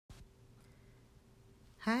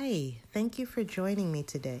Hi, thank you for joining me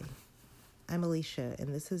today. I'm Alicia,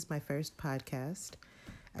 and this is my first podcast.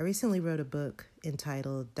 I recently wrote a book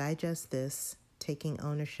entitled Digest This, Taking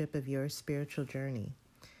Ownership of Your Spiritual Journey.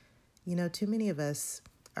 You know, too many of us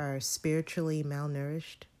are spiritually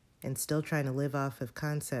malnourished and still trying to live off of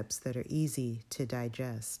concepts that are easy to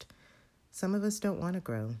digest. Some of us don't want to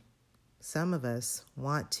grow. Some of us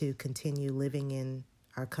want to continue living in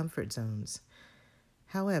our comfort zones.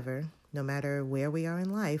 However, no matter where we are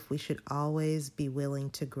in life, we should always be willing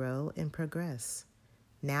to grow and progress.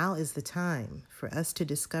 Now is the time for us to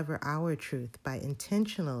discover our truth by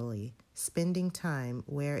intentionally spending time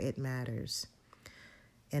where it matters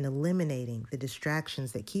and eliminating the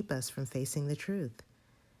distractions that keep us from facing the truth.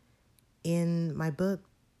 In my book,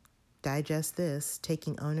 Digest This,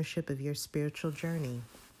 Taking Ownership of Your Spiritual Journey,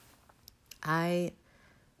 I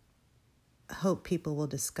hope people will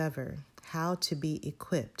discover how to be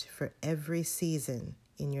equipped for every season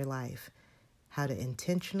in your life, how to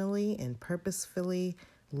intentionally and purposefully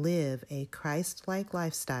live a Christ-like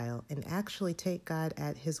lifestyle and actually take God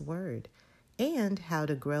at His word, and how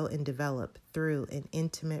to grow and develop through an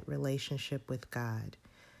intimate relationship with God.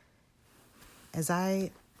 As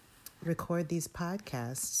I record these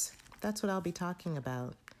podcasts, that's what I'll be talking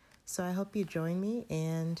about. So I hope you join me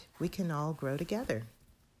and we can all grow together.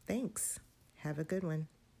 Thanks. Have a good one.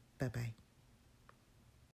 Bye-bye.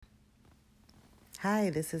 Hi,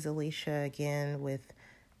 this is Alicia again with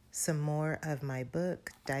some more of my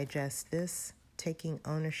book, Digest This, Taking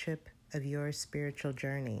Ownership of Your Spiritual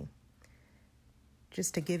Journey.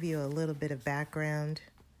 Just to give you a little bit of background,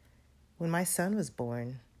 when my son was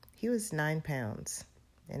born, he was 9 pounds.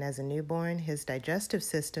 And as a newborn, his digestive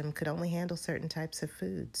system could only handle certain types of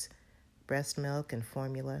foods, breast milk and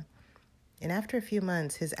formula. And after a few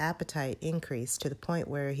months, his appetite increased to the point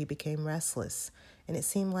where he became restless, and it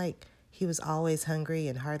seemed like he was always hungry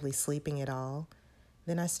and hardly sleeping at all.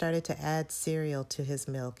 Then I started to add cereal to his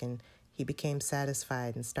milk, and he became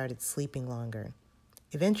satisfied and started sleeping longer.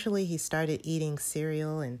 Eventually, he started eating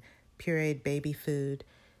cereal and pureed baby food.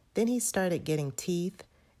 Then he started getting teeth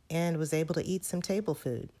and was able to eat some table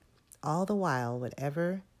food. All the while,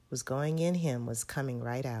 whatever was going in him was coming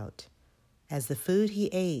right out. As the food he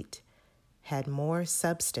ate had more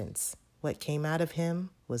substance, what came out of him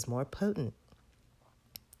was more potent.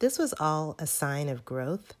 This was all a sign of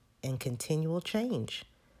growth and continual change.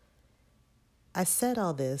 I said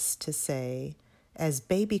all this to say, as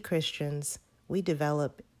baby Christians, we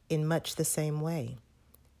develop in much the same way.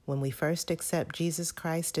 When we first accept Jesus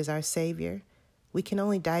Christ as our Savior, we can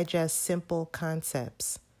only digest simple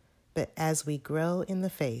concepts. But as we grow in the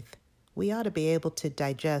faith, we ought to be able to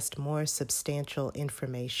digest more substantial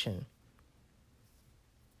information.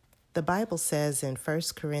 The Bible says in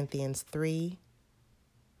 1 Corinthians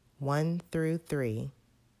 3:1-3,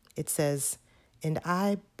 it says, "And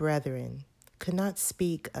I, brethren, could not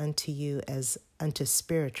speak unto you as unto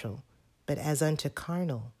spiritual, but as unto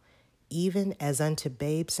carnal, even as unto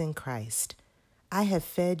babes in Christ. I have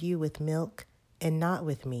fed you with milk and not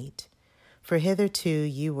with meat, for hitherto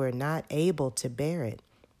you were not able to bear it,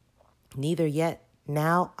 neither yet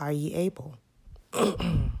now are ye able.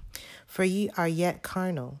 For ye are yet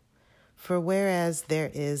carnal. For whereas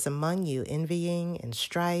there is among you envying and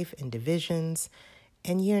strife and divisions,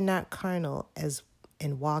 and ye are not carnal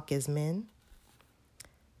and walk as men."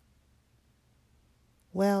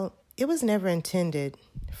 Well, it was never intended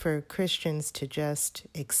for Christians to just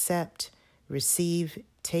accept, receive,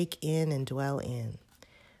 take in, and dwell in.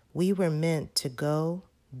 We were meant to go,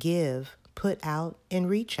 give, put out, and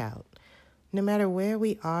reach out. No matter where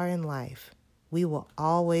we are in life, we will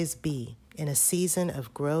always be in a season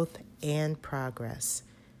of growth and progress.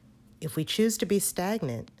 If we choose to be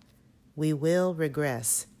stagnant, we will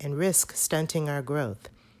regress and risk stunting our growth.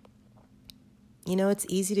 You know, it's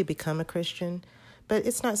easy to become a Christian, but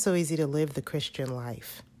it's not so easy to live the Christian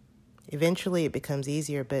life. Eventually it becomes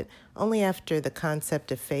easier, but only after the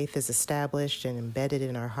concept of faith is established and embedded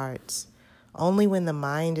in our hearts. Only when the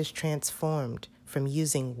mind is transformed from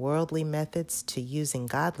using worldly methods to using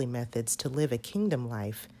godly methods to live a kingdom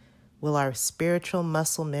life will our spiritual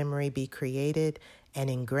muscle memory be created and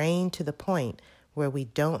ingrained to the point where we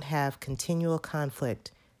don't have continual conflict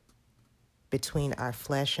between our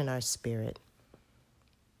flesh and our spirit.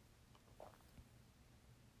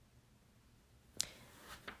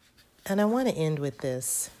 And I want to end with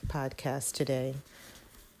this podcast today.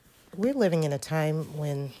 We're living in a time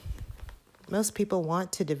when most people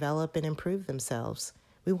want to develop and improve themselves.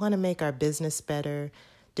 We want to make our business better,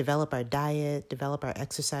 develop our diet, develop our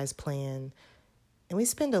exercise plan. And we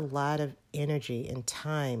spend a lot of energy and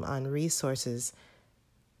time on resources,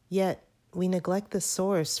 yet we neglect the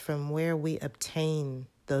source from where we obtain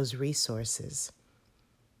those resources.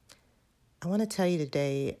 I want to tell you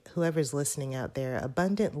today, whoever's listening out there,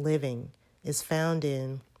 abundant living is found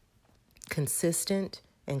in consistent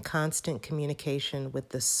and constant communication with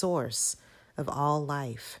the source of all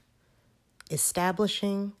life.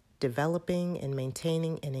 Establishing, developing, and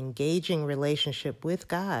maintaining an engaging relationship with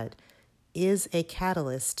God is a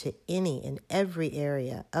catalyst to any and every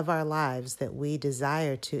area of our lives that we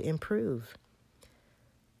desire to improve.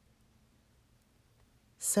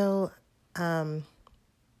 So,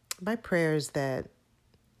 my prayer is that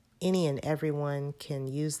any and everyone can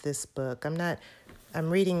use this book. I'm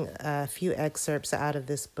reading a few excerpts out of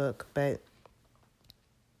this book, but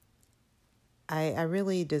I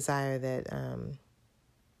really desire that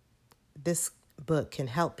this book can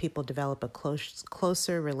help people develop a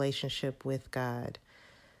closer relationship with God.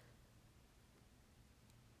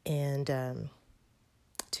 And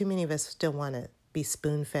too many of us still want to be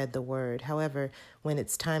spoon-fed the word. However, when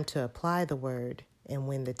it's time to apply the word and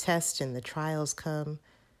when the tests and the trials come,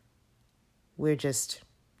 we're just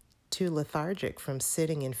too lethargic from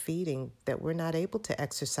sitting and feeding that we're not able to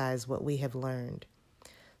exercise what we have learned.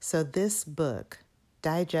 So this book,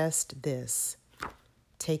 Digest This,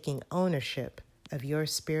 Taking Ownership of Your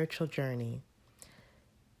Spiritual Journey,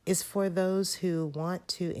 is for those who want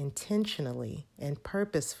to intentionally and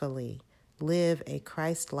purposefully live a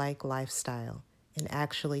Christ-like lifestyle and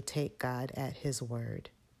actually take God at His word.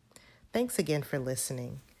 Thanks again for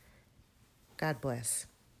listening. God bless.